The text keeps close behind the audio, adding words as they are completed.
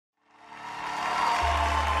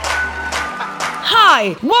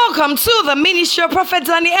Hi, welcome to the ministry of Prophet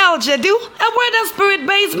Daniel Jedu, a word and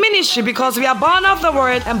spirit-based ministry because we are born of the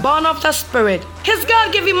word and born of the spirit. His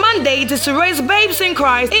God-given mandate is to raise babes in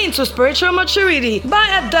Christ into spiritual maturity by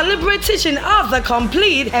a deliberate teaching of the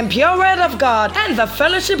complete and pure word of God and the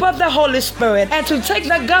fellowship of the Holy Spirit, and to take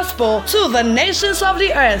the gospel to the nations of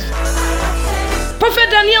the earth.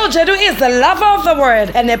 Prophet Daniel Jedu is the lover of the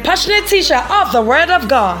word and a passionate teacher of the word of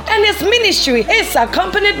God, and his ministry is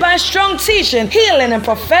accompanied by strong teaching, healing, and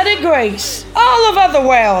prophetic grace. All over the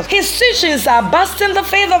world, his teachings are boosting the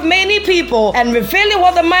faith of many people and revealing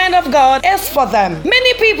what the mind of God is for them.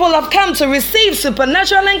 Many people have come to receive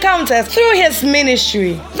supernatural encounters through his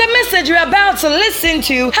ministry. The message you're about to listen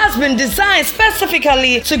to has been designed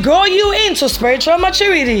specifically to grow you into spiritual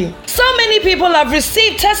maturity. So many people have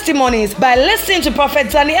received testimonies by listening to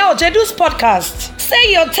Prophet Daniel Jedu's podcast.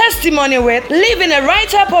 Say your testimony with leaving a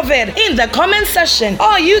write-up of it in the comment section,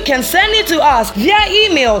 or you can send it to us via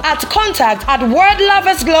email at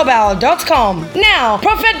contact@wordloversglobal.com. Now,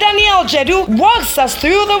 Prophet Daniel Jedu walks us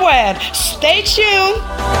through the word. Stay tuned.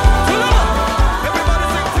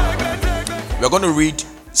 We're going to read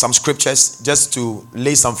some scriptures just to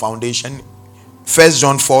lay some foundation. 1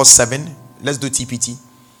 John 4:7. Let's do TPT.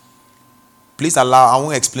 Please allow, I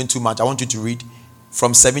won't explain too much. I want you to read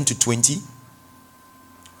from 7 to 20.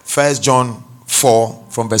 1 John 4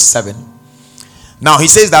 from verse 7. Now he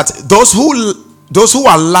says that those who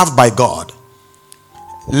are loved by God,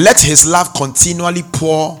 let his love continually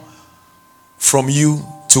pour from you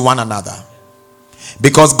to one another.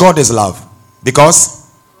 Because God is love. Because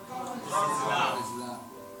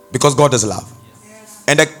God is love.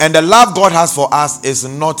 And the love God has for us is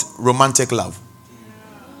not romantic love.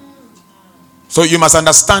 So you must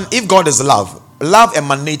understand, if God is love, love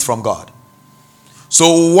emanates from God.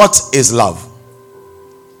 So what is love?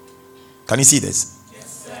 Can you see this?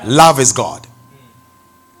 Yes, love is God.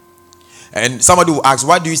 And somebody will ask,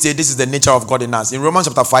 why do you say this is the nature of God in us? In Romans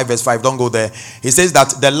chapter 5 verse 5, don't go there. He says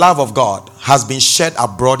that the love of God has been shed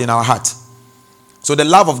abroad in our heart. So the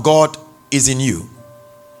love of God is in you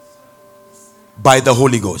by the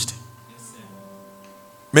Holy Ghost.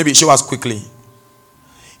 Maybe show us quickly.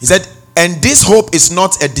 He said, and this hope is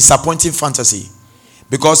not a disappointing fantasy,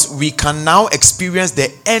 because we can now experience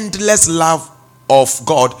the endless love of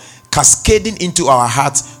God cascading into our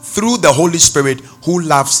hearts through the Holy Spirit who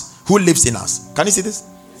lives in us. Can you see this?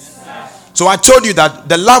 Yes, so I told you that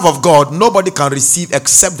the love of God nobody can receive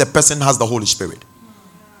except the person has the Holy Spirit.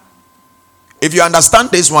 If you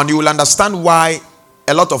understand this one, you will understand why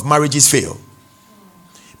a lot of marriages fail,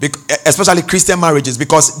 especially Christian marriages,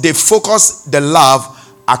 because they focus the love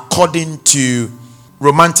according to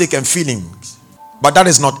romantic and feelings. But that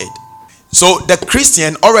is not it. So the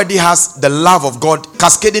Christian already has the love of God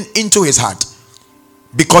cascading into his heart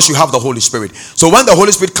because you have the Holy Spirit. So when the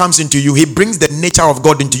Holy Spirit comes into you, he brings the nature of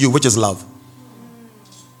God into you, which is love.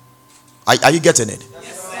 Are you getting it?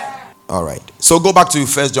 Yes, sir. All right. So go back to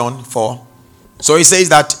 1 John 4. So he says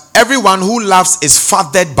that everyone who loves is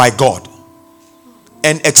fathered by God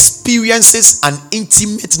and experiences an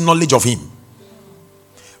intimate knowledge of him.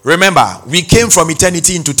 Remember, we came from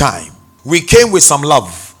eternity into time. We came with some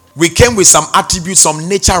love. We came with some attributes, some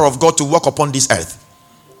nature of God to walk upon this earth.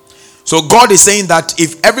 So God is saying that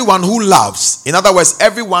if everyone who loves, in other words,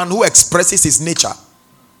 everyone who expresses his nature,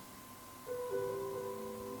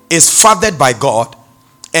 is fathered by God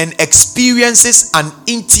and experiences an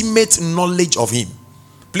intimate knowledge of him.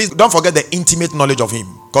 Please don't forget the intimate knowledge of him,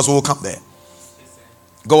 because we will come there.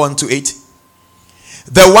 Go on to 8.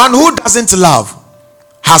 The one who doesn't love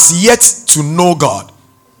has yet to know God,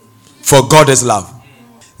 for God is love.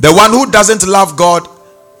 The one who doesn't love God,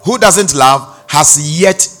 has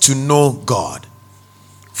yet to know God,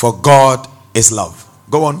 for God is love.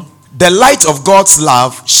 Go on. The light of God's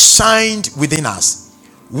love shined within us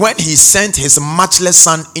when he sent his matchless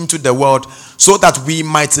Son into the world so that we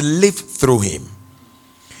might live through him.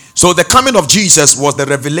 So the coming of Jesus was the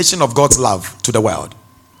revelation of God's love to the world.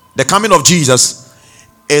 The coming of Jesus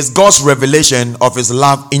is God's revelation of his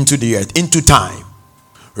love into the earth, into time.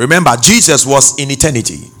 Remember, Jesus was in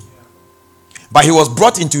eternity, but he was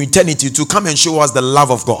brought into eternity to come and show us the love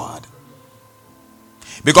of God.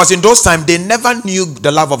 Because in those times, they never knew the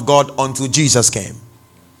love of God until Jesus came.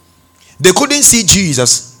 They couldn't see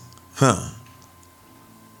Jesus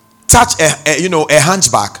touch a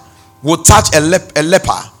hunchback, would touch a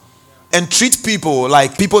leper and treat people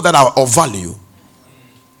like people that are of value.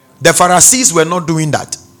 The Pharisees were not doing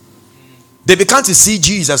that. They began to see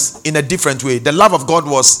Jesus in a different way. The love of God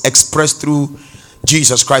was expressed through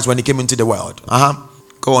Jesus Christ when he came into the world.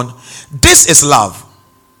 Go on. This is love.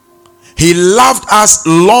 He loved us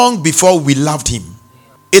long before we loved him.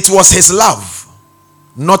 It was his love,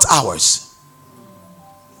 not ours.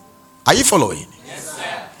 Are you following? Yes,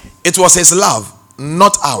 sir. It was his love,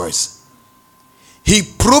 not ours. He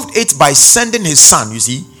proved it by sending his son, you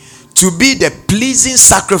see, to be the pleasing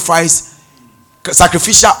sacrificial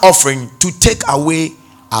offering to take away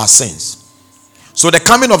our sins. So the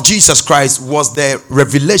coming of Jesus Christ was the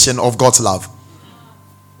revelation of God's love.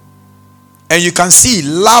 And you can see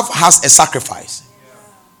love has a sacrifice.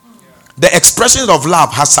 The expression of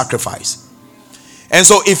love has sacrifice. And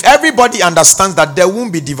so if everybody understands that, there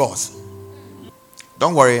won't be divorce.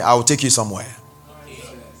 Don't worry, I will take you somewhere.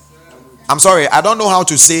 I'm sorry, I don't know how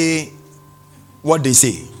to say what they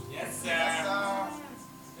say.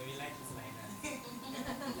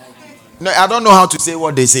 No, I don't know how to say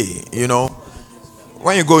what they say, you know.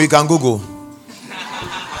 When you go, you can Google.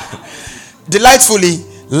 Delightfully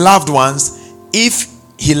loved ones, if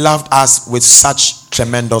he loved us with such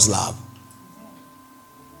tremendous love,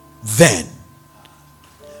 then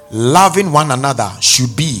loving one another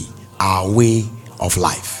should be our way of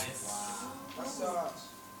life.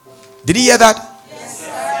 Did you hear that? Yes, sir.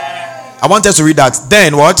 I want us to read that.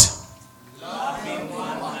 Then what? Loving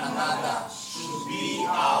one another should be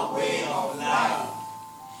our way of life.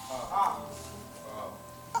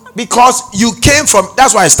 Because you came from,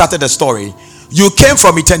 that's why I started the story. You came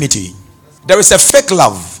from eternity. There is a fake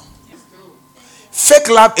love. Fake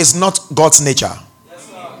love is not God's nature.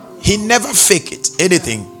 He never faked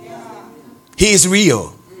anything. He is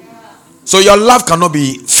real. So your love cannot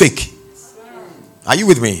be fake. Are you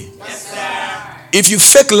with me? Yes, sir. If you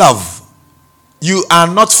fake love, you are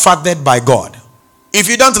not fathered by God. If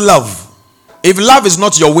you don't love, if love is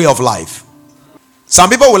not your way of life, some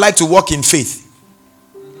people would like to walk in faith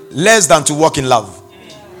less than to walk in love.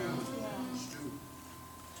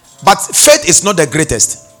 But faith is not the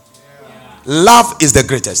greatest. Love is the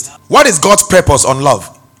greatest. What is God's purpose on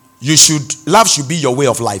love? Love should be your way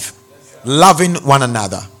of life. Loving one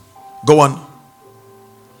another. Go on.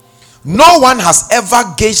 No one has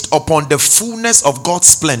ever gazed upon the fullness of God's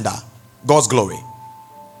splendor, God's glory.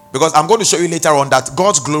 Because I'm going to show you later on that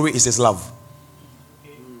God's glory is his love.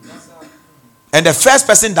 And the first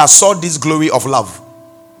person that saw this glory of love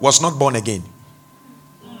was not born again.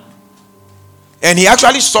 And he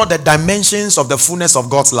actually saw the dimensions of the fullness of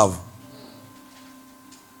God's love.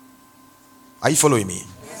 Are you following me?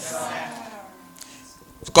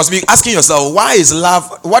 Because you're asking yourself, why is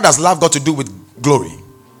love, what does love got to do with glory?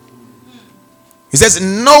 He says,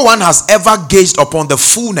 no one has ever gazed upon the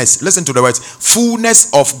fullness, listen to the words,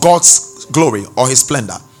 fullness of God's glory or his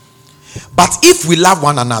splendor. But if we love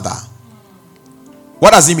one another,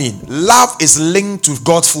 what does it mean? Love is linked to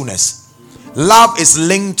God's fullness. Love is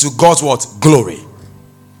linked to God's what? Glory.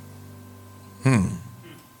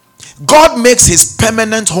 God makes his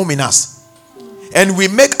permanent home in us. And we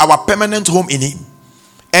make our permanent home in him.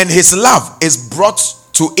 And his love is brought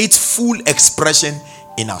to its full expression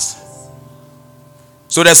in us.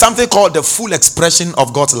 So there's something called the full expression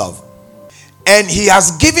of God's love. And he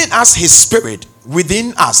has given us his spirit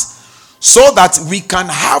within us so that we can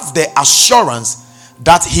have the assurance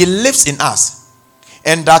that he lives in us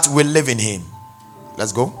and that we live in him.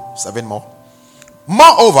 Let's go. 7 more.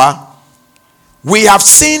 Moreover, we have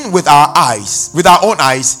seen with our own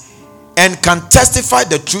eyes, and can testify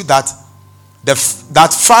the truth that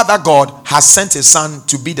that Father God has sent his Son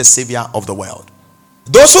to be the Savior of the world.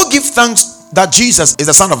 Those who give thanks that Jesus is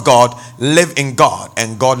the Son of God live in God,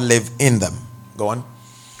 and God live in them. Go on.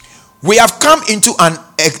 We have come into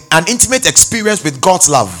an intimate experience with God's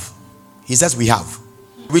love. He says we have.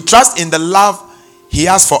 We trust in the love he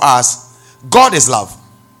has for us. God is love.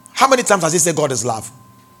 How many times has he said God is love?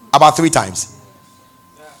 About 3 times.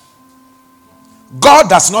 God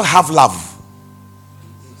does not have love.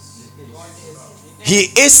 He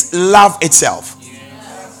is love itself.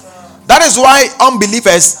 That is why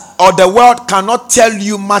unbelievers or the world cannot tell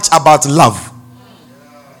you much about love.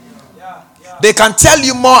 They can tell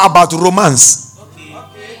you more about romance.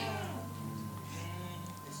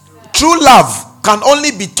 True love can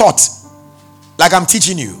only be taught like I'm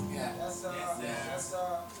teaching you.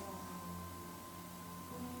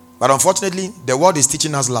 But unfortunately, the world is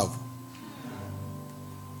teaching us love.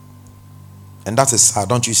 And that is sad,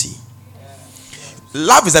 don't you see?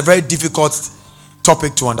 Love is a very difficult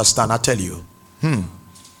topic to understand, I tell you.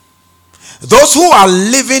 Those who are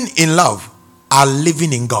living in love are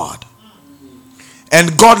living in God.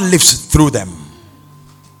 And God lives through them.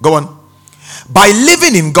 Go on. By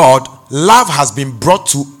living in God, love has been brought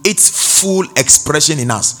to its full expression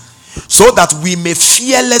in us, so that we may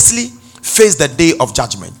fearlessly face the day of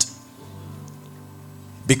judgment.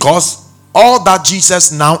 Because all that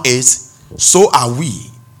Jesus now is, so are we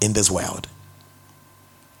in this world.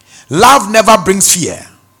 Love never brings fear,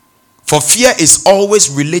 for fear is always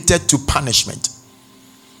related to punishment.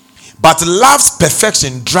 But love's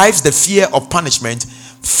perfection drives the fear of punishment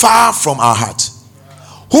far from our heart.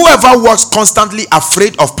 Whoever walks constantly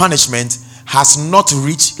afraid of punishment has not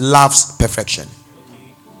reached love's perfection.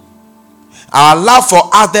 Our love for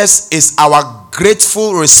others is our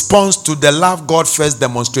grateful response to the love God first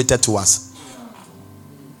demonstrated to us.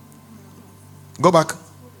 Go back.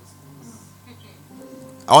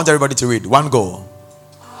 I want everybody to read. One go.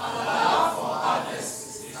 Our love for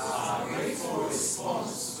others is our grateful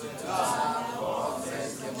response to the love God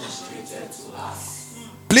first demonstrated to us.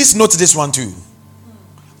 Please note this one too.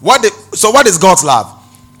 What is God's love?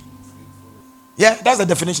 Yeah, that's the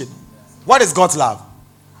definition. What is God's love?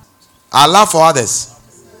 Our love for others.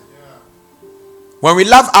 When we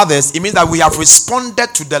love others, it means that we have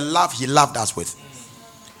responded to the love He loved us with.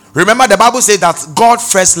 Remember, the Bible says that God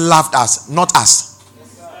first loved us, not us.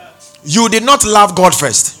 You did not love God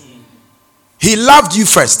first. He loved you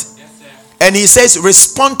first. And He says,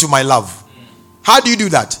 respond to my love. How do you do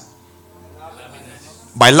that?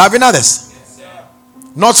 By loving others.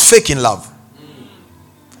 Not faking love.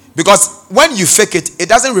 Because when you fake it, it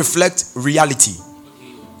doesn't reflect reality.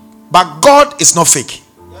 But God is not fake.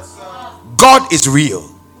 God is real.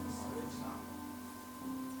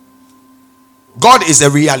 God is a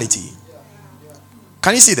reality.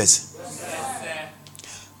 Can you see this?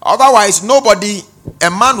 Otherwise, a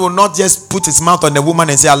man will not just put his mouth on a woman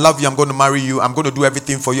and say, I love you, I'm going to marry you, I'm going to do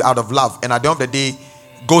everything for you out of love. And at the end of the day,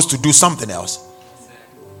 goes to do something else.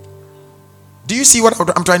 Do you see what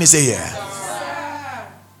I'm trying to say here?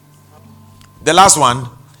 The last one.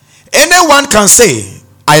 Anyone can say,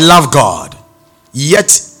 I love God,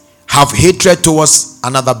 yet have hatred towards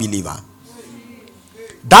another believer.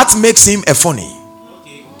 That makes him a phony.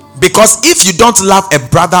 Because if you don't love a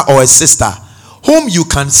brother or a sister whom you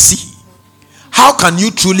can see, how can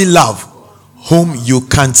you truly love whom you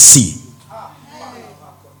can't see?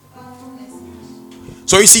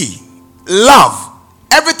 So you see, love,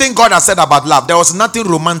 everything God has said about love, there was nothing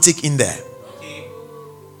romantic in there.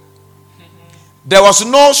 There was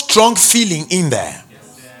no strong feeling in there.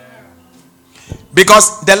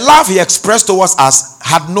 Because the love He expressed towards us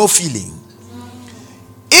had no feeling.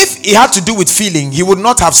 If He had to do with feeling, He would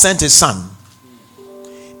not have sent His Son.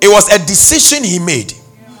 It was a decision He made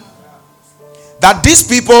that these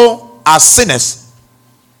people are sinners,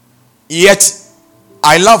 yet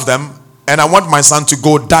I love them and I want my Son to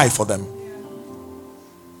go die for them.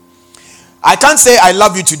 I can't say I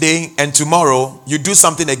love you today and tomorrow you do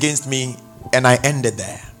something against me and I end it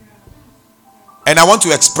there. And I want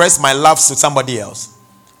to express my love to somebody else.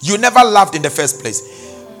 You never loved in the first place.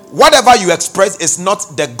 Whatever you express is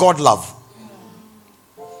not the God love.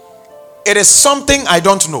 It is something I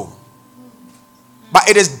don't know. But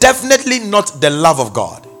it is definitely not the love of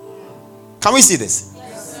God. Can we see this?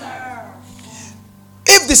 Yes, sir.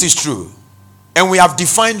 If this is true, and we have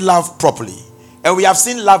defined love properly, and we have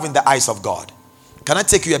seen love in the eyes of God, can I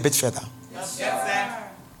take you a bit further? Yes, sir.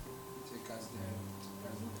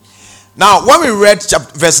 Now, when we read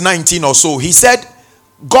verse 19 or so, he said,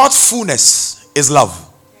 God's fullness is love.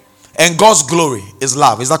 And God's glory is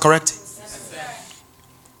love. Is that correct? Yes, sir.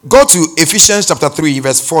 Go to Ephesians chapter 3,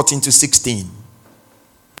 verse 14 to 16.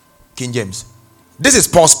 King James. This is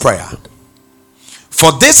Paul's prayer.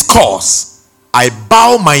 For this cause, I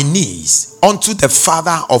bow my knees unto the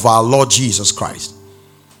Father of our Lord Jesus Christ,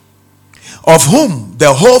 of whom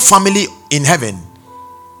the whole family in heaven.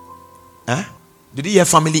 Did you hear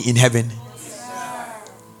family in heaven?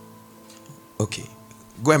 Yes, okay.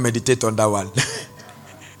 Go and meditate on that one.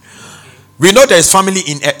 We know there is family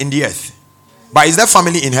in the earth. But is there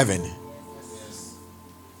family in heaven?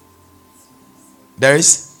 There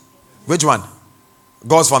is? Which one?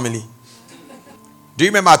 God's family. Do you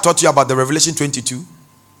remember I taught you about the Revelation 22?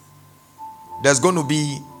 There's going to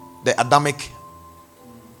be the Adamic.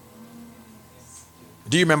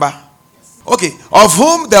 Do you remember? Okay. Of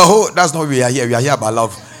whom the whole, that's not we are here about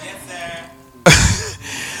love. Yes,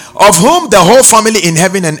 Of whom the whole family in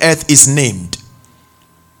heaven and earth is named.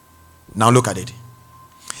 Now look at it.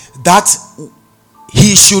 That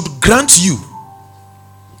He should grant you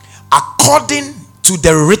according to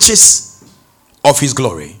the riches of His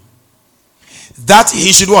glory. That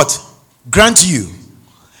He should what? Grant you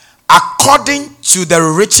according to the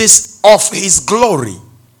riches of His glory.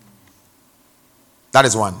 That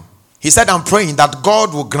is one. He said, I'm praying that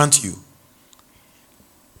God will grant you.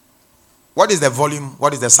 What is the volume?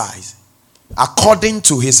 What is the size? According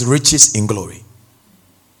to His riches in glory.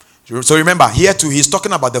 So remember, here too, he's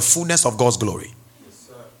talking about the fullness of God's glory. Yes,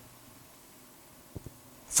 sir.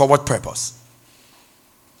 For what purpose?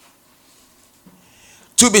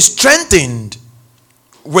 To be strengthened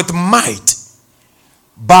with might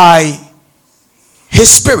by his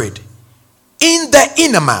spirit in the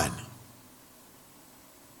inner man.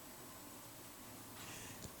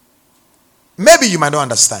 Maybe you might not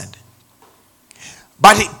understand.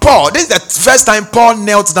 But Paul, this is the first time Paul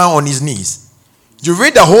knelt down on his knees. You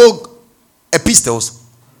read the whole epistles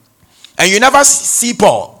and you never see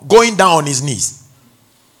Paul going down on his knees.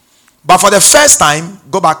 But for the first time,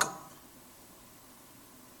 go back.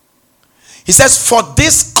 He says, for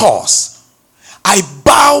this cause I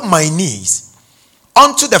bow my knees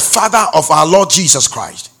unto the Father of our Lord Jesus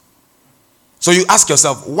Christ. So you ask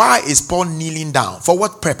yourself, why is Paul kneeling down? For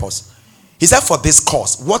what purpose? He said, for this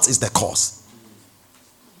cause. What is the cause?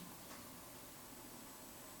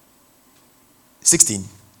 16.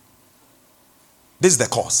 This is the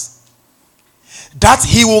cause. That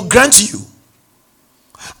he will grant you,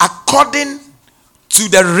 according to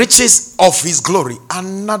the riches of his glory.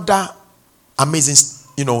 Another amazing,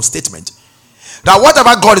 statement. That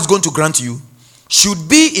whatever God is going to grant you should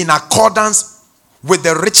be in accordance with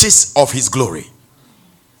the riches of his glory.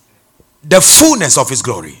 The fullness of his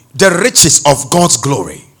glory. The riches of God's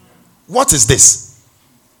glory. What is this?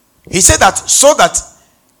 He said that so that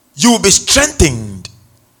you will be strengthened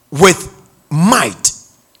with might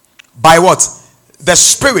by what? The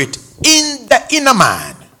spirit in the inner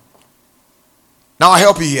man. Now I'll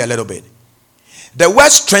help you here a little bit. The word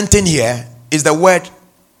strengthen here is the word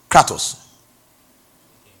kratos,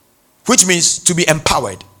 which means to be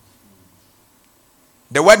empowered.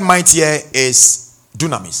 The word might here is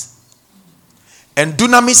dunamis. And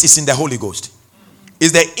dunamis is in the Holy Ghost.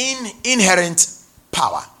 Is the inherent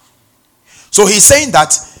power. So he's saying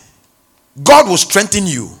that God will strengthen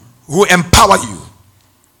you, will empower you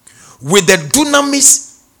with the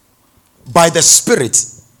dunamis by the Spirit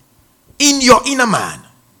in your inner man.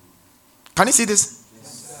 Can you see this?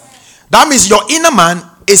 Yes, that means your inner man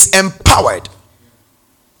is empowered.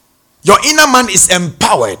 Your inner man is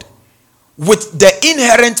empowered with the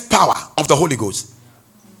inherent power of the Holy Ghost.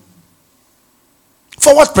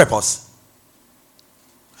 For what purpose?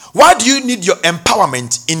 Why do you need your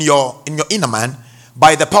empowerment in your inner man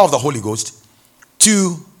by the power of the Holy Ghost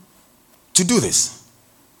to do this?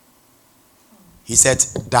 He said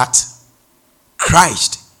that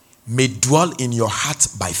Christ may dwell in your heart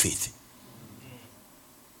by faith.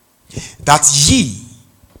 That ye,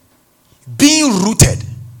 being rooted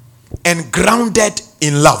and grounded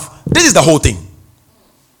in love. This is the whole thing.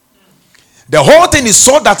 The whole thing is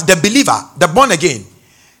so that the believer, the born again,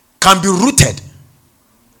 can be rooted.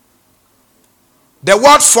 The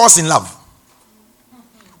world falls in love.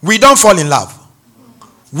 We don't fall in love.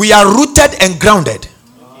 We are rooted and grounded.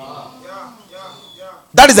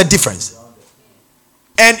 That is the difference.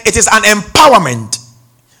 And it is an empowerment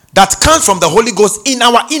that comes from the Holy Ghost in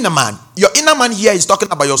our inner man. Your inner man here is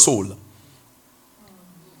talking about your soul.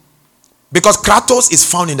 Because kratos is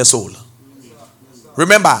found in the soul.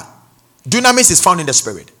 Remember, dunamis is found in the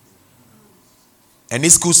spirit. And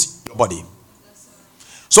ischus, your body.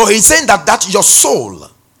 So he's saying that your soul,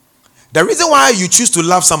 the reason why you choose to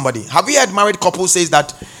love somebody. Have you heard married couples say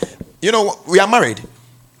that, we are married.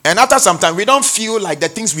 And after some time, we don't feel like the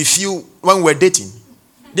things we feel when we're dating.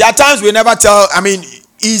 There are times we never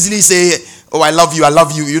easily say, oh, I love you,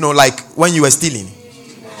 like when you were stealing.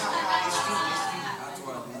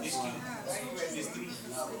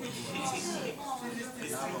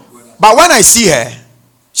 But when I see her,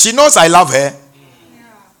 she knows I love her.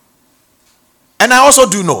 And I also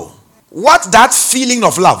do know. What that feeling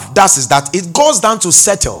of love does is that it goes down to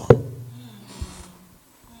settle.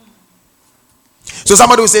 So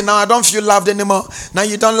somebody will say, now I don't feel loved anymore. Now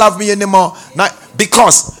you don't love me anymore. Now,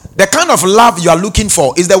 because the kind of love you are looking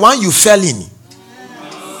for is the one you fell in.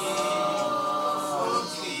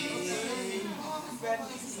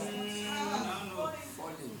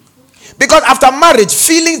 Because after marriage,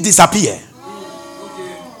 feelings disappear.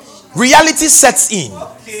 Reality sets in.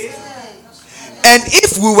 And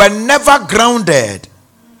if we were never grounded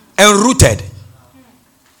and rooted,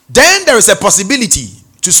 then there is a possibility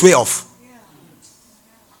to sway off.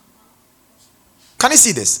 Can you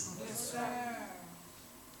see this?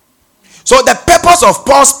 So the purpose of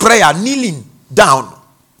Paul's prayer, kneeling down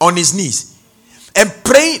on his knees and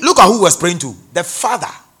praying, look at who he was praying to. The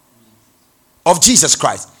Father of Jesus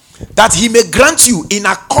Christ. That he may grant you in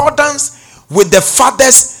accordance with the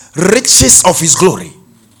Father's riches of his glory.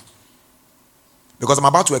 Because I'm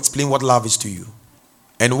about to explain what love is to you.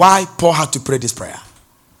 And why Paul had to pray this prayer.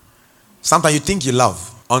 Sometimes you think you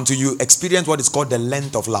love until you experience what is called the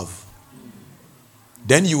length of love.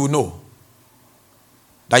 Then you will know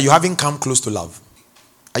that you haven't come close to love.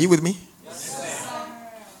 Are you with me? Yes.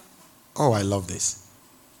 Oh, I love this.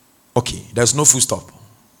 Okay, there's no full stop.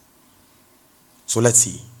 So let's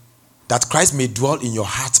see. That Christ may dwell in your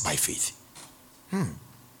hearts by faith.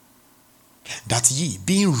 That ye,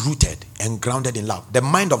 being rooted and grounded in love. The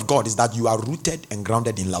mind of God is that you are rooted and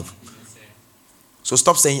grounded in love. So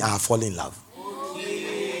stop saying, I have fallen in love.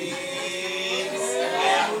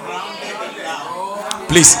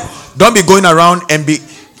 Please, don't be going around and be...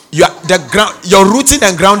 your rooting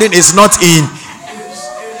and grounding is not in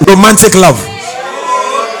romantic love.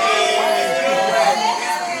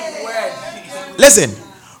 Listen,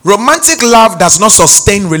 romantic love does not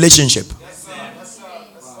sustain relationship.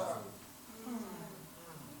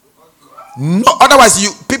 No,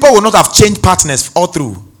 otherwise people will not have changed partners all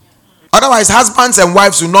through. Otherwise, husbands and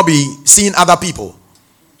wives will not be seeing other people.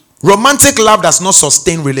 Romantic love does not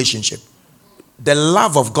sustain relationship. The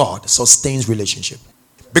love of God sustains relationship.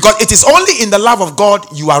 Because it is only in the love of God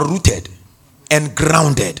you are rooted and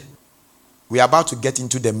grounded. We are about to get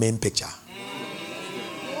into the main picture.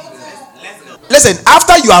 Listen,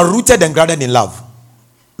 after you are rooted and grounded in love,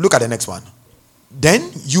 look at the next one. Then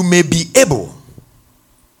you may be able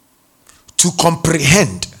to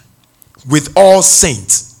comprehend with all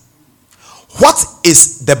saints what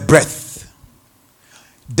is the breadth,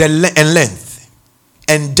 and length,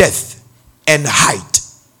 and depth, and height,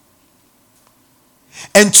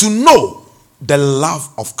 and to know the love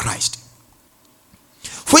of Christ,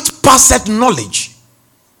 which passeth knowledge,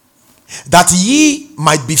 that ye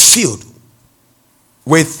might be filled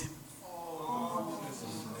with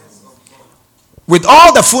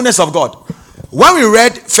all the fullness of God. When we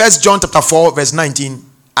read 1 John chapter 4 verse 19,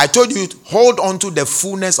 I told you, hold on to the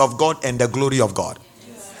fullness of God and the glory of God.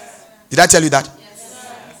 Yes. Did I tell you that?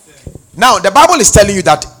 Yes. Now the Bible is telling you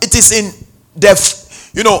that it is in the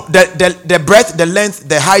breadth, the length,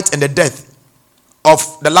 the height, and the depth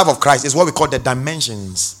of the love of Christ is what we call the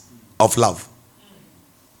dimensions of love.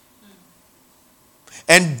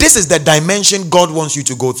 And this is the dimension God wants you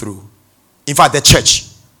to go through. In fact, the church.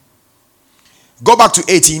 Go back to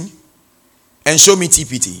 18 and show me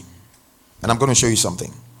TPT. And I'm going to show you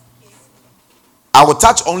something. I will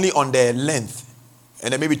touch only on the length.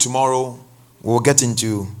 And then maybe tomorrow we'll get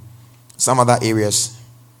into some other areas.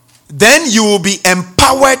 Then you will be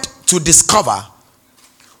empowered to discover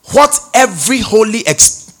what every holy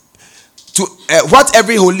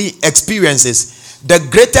experiences the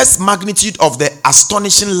greatest magnitude of the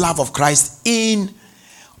astonishing love of Christ in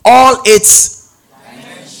all its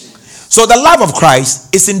dimensions. So the love of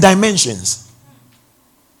Christ is in dimensions.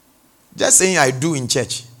 Just saying I do in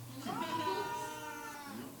church.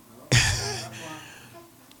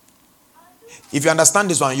 If you understand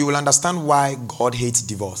this one, you will understand why God hates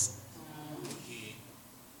divorce.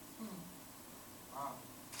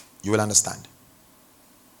 You will understand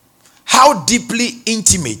how deeply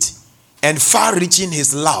intimate and far-reaching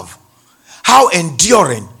his love, how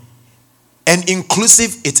enduring and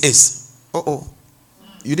inclusive it is.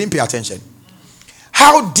 You didn't pay attention.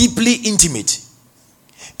 How deeply intimate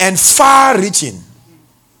and far-reaching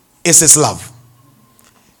is his love.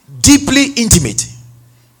 Deeply intimate,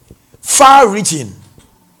 far-reaching,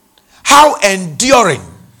 how enduring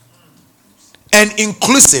and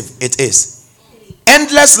inclusive it is.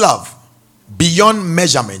 Endless love beyond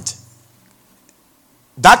measurement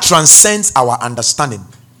that transcends our understanding.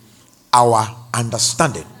 Our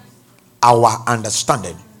understanding. Our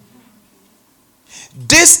understanding.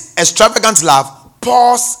 This extravagant love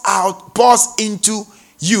pours into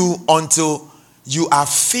you until you are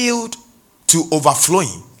filled to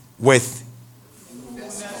overflowing with.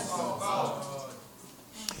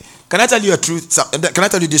 Can I tell you a truth? Can I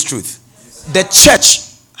tell you this truth? The church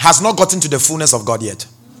has not gotten to the fullness of God yet.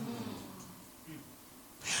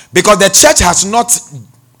 Because the church had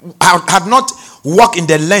not walked in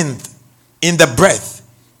the length, in the breadth,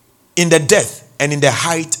 in the depth, and in the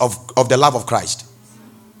height of the love of Christ.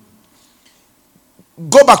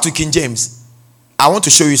 Go back to King James. I want to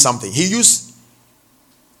show you something. He used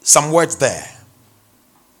some words there.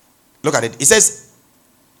 Look at it. He says,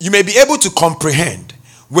 you may be able to comprehend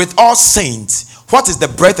with all saints what is the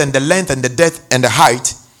breadth and the length and the depth and the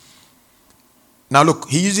height. Now look,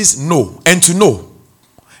 he uses know, and to know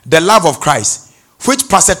the love of Christ, which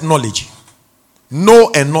passeth knowledge.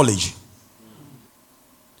 Know and knowledge.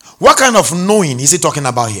 What kind of knowing is he talking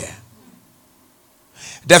about here?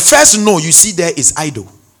 The first know you see there is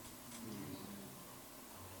idol.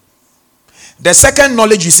 The second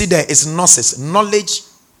knowledge you see there is gnosis, knowledge,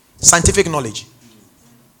 scientific knowledge.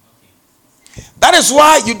 That is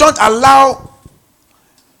why you don't allow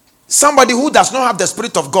somebody who does not have the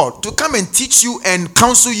Spirit of God to come and teach you and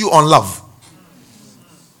counsel you on love.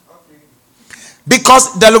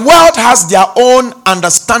 Because the world has their own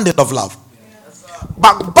understanding of love.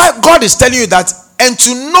 But God is telling you that, and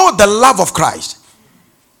to know the love of Christ,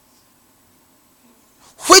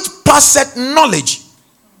 which passeth knowledge,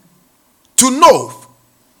 to know,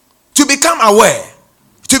 to become aware,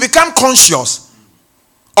 to become conscious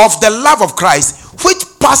of the love of Christ, which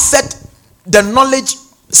passeth the knowledge,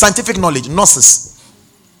 scientific knowledge, gnosis,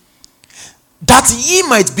 that ye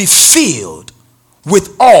might be filled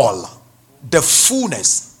with all the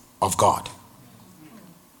fullness of God.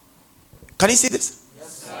 Can you see this? Yes,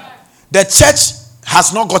 sir. The church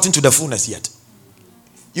has not gotten to the fullness yet.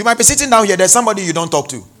 You might be sitting down here, there's somebody you don't talk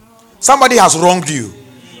to. Somebody has wronged you.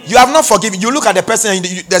 You have not forgiven. You look at the person, and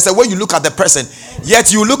there's a way you look at the person,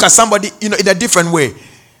 yet you look at somebody, in a different way.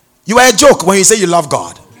 You are a joke when you say you love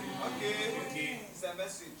God. It's a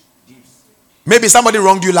message. Maybe somebody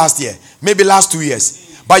wronged you last year, maybe last 2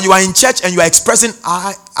 years, but you are in church and you are expressing,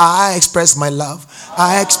 I express my love.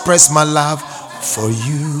 I express my love for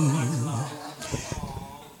you.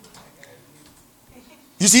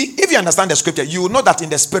 You see, if you understand the scripture, you will know that in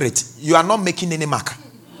the spirit, you are not making any mark.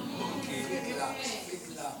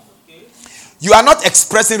 You are not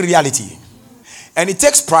expressing reality. And it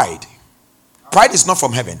takes pride. Pride is not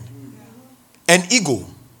from heaven. And ego.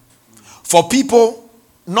 For people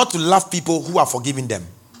not to love people who are forgiving them.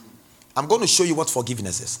 I'm going to show you what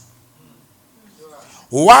forgiveness is.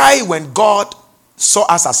 Why, when God saw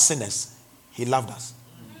us as sinners, he loved us.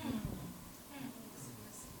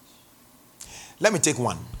 Let me take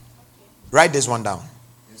one. Write this one down.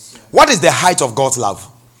 What is the height of God's love?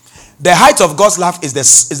 The height of God's love is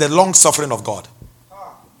the long suffering of God.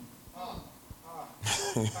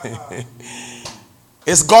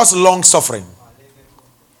 It's God's long suffering.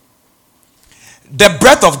 The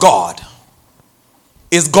breadth of God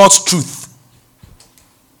is God's truth.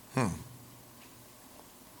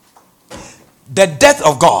 The depth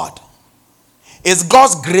of God is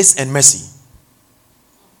God's grace and mercy.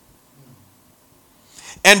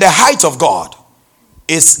 And the height of God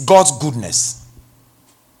is God's goodness.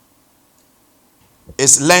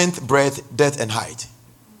 It's length, breadth, depth, and height.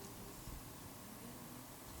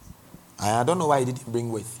 I don't know why he didn't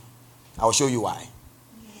bring width. I'll show you why.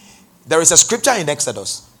 There is a scripture in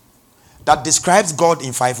Exodus that describes God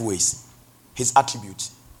in 5 ways. His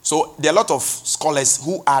attributes. So there are a lot of scholars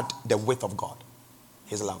who add the width of God.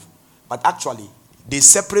 His love. But actually, they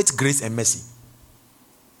separate grace and mercy.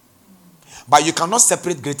 But you cannot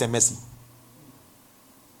separate grace and mercy.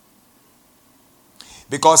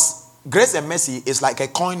 Because grace and mercy is like a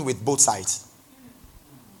coin with both sides.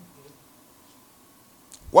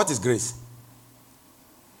 What is grace?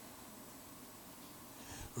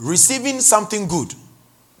 Receiving something good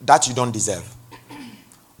that you don't deserve.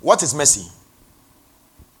 What is mercy?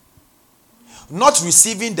 Not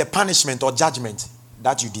receiving the punishment or judgment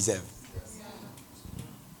that you deserve.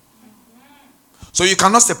 So you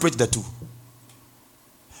cannot separate the two.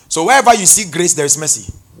 So wherever you see grace, there is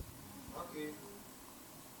mercy.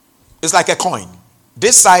 It's like a coin.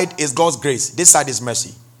 This side is God's grace. This side is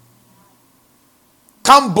mercy.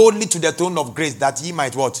 Come boldly to the throne of grace that ye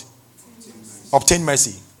might what? Obtain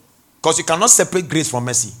mercy. Because you cannot separate grace from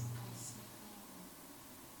mercy.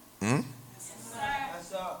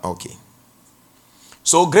 Okay.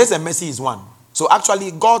 So grace and mercy is one. So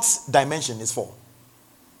actually God's dimension is 4.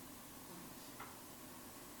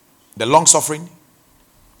 The long suffering.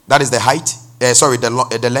 That is the height.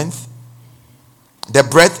 The length. The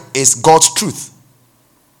breadth is God's truth.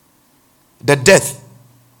 The depth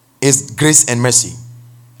is grace and mercy.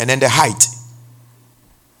 And then the height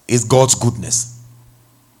is God's goodness.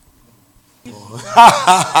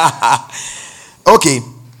 Okay.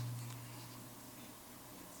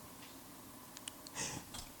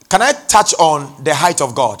 Can I touch on the height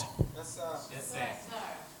of God? Yes, sir. Yes, sir.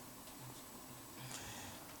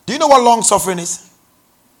 Do you know what long suffering is?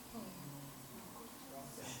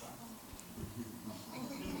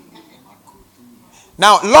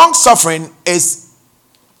 Now, long suffering is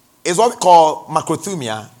what we call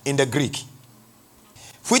macrothumia in the Greek,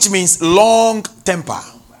 which means long temper.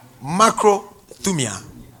 Macrothumia.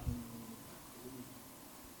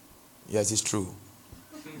 Yes, it's true.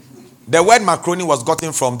 The word macroni was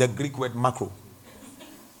gotten from the Greek word macro.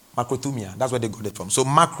 Macrothumia. That's where they got it from. So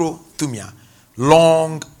macrothumia.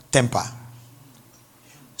 Long temper.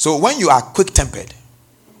 So when you are quick-tempered,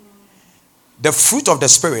 the fruit of the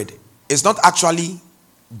Spirit is not actually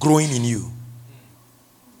growing in you.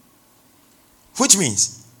 Which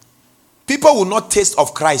means people will not taste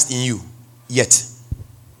of Christ in you yet.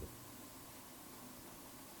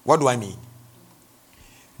 What do I mean?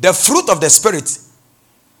 The fruit of the Spirit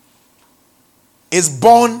is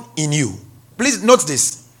born in you. Please note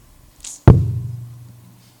this.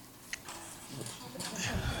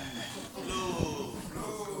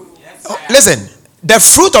 Listen, the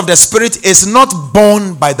fruit of the Spirit is not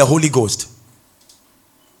born by the Holy Ghost.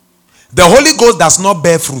 The Holy Ghost does not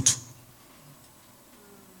bear fruit.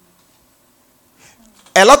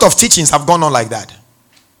 A lot of teachings have gone on like that.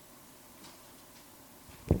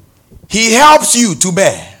 He helps you to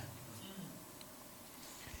bear.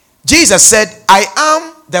 Jesus said, I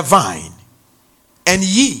am the vine, and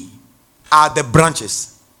ye are the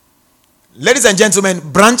branches. Ladies and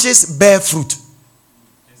gentlemen, branches bear fruit.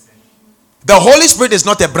 The Holy Spirit is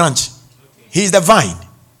not a branch. He is the vine.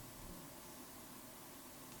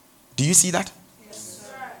 Do you see that? Yes,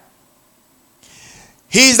 sir.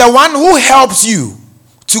 He is the one who helps you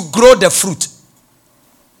to grow the fruit.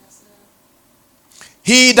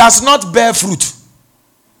 He does not bear fruit.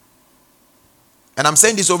 And I'm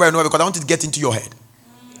saying this over and over because I want it to get into your head.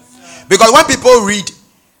 Because when people read,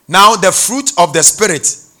 now the fruit of the Spirit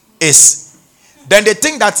is, then they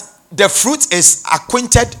think that the fruit is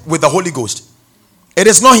acquainted with the Holy Ghost. It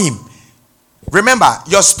is not him. Remember,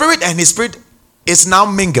 your spirit and his spirit is now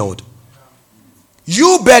mingled.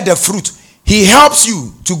 You bear the fruit. He helps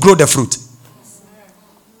you to grow the fruit.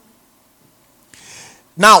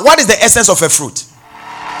 Now, what is the essence of a fruit?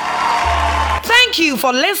 Thank you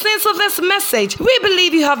for listening to this message. We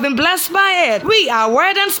believe you have been blessed by it. We are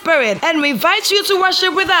Word and Spirit, and we invite you to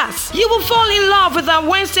worship with us. You will fall in love with our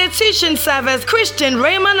Wednesday teaching service, Christian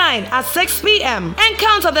Rhema 9 at 6 p.m.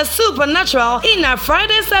 Encounter the supernatural in our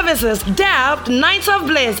Friday services, Depth Night of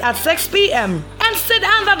Bliss at 6 p.m. And sit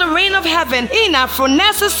under the rain of heaven in our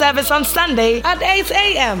Funesis service on Sunday at 8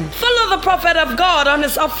 a.m. Follow the Prophet of God on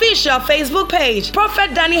his official Facebook page,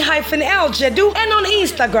 Prophet Danny-El Jedu, and on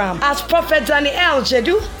Instagram as Prophet Danny-El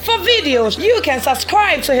Jedu. For videos, you can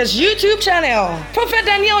subscribe to his YouTube channel. Prophet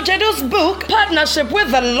Danny-El Jedu's book, Partnership with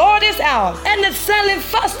the Lord, is out, and it's selling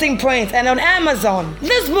fast in print and on Amazon.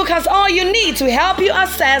 This book has all you need to help you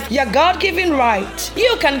access your God-given right.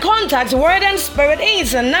 You can contact Word and Spirit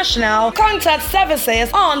International Contact Services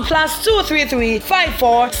on +233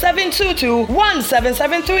 54 722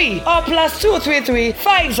 1773 or +233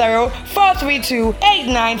 50 432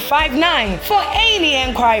 8959 for any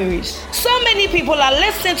enquiries. So many people are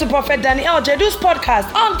listening to Prophet Danny-El Jedu's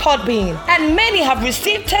podcast on Podbean, and many have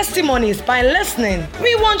received testimonies by listening.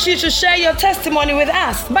 We want you to share your testimony with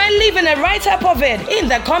us by leaving a write-up of it in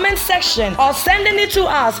the comment section or sending it to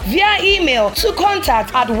us via email to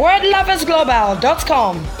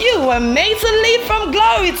contact@wordloversglobal.com. You were made to live from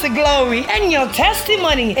glory to glory, and your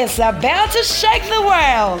testimony is about to shake the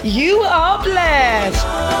world. You are blessed.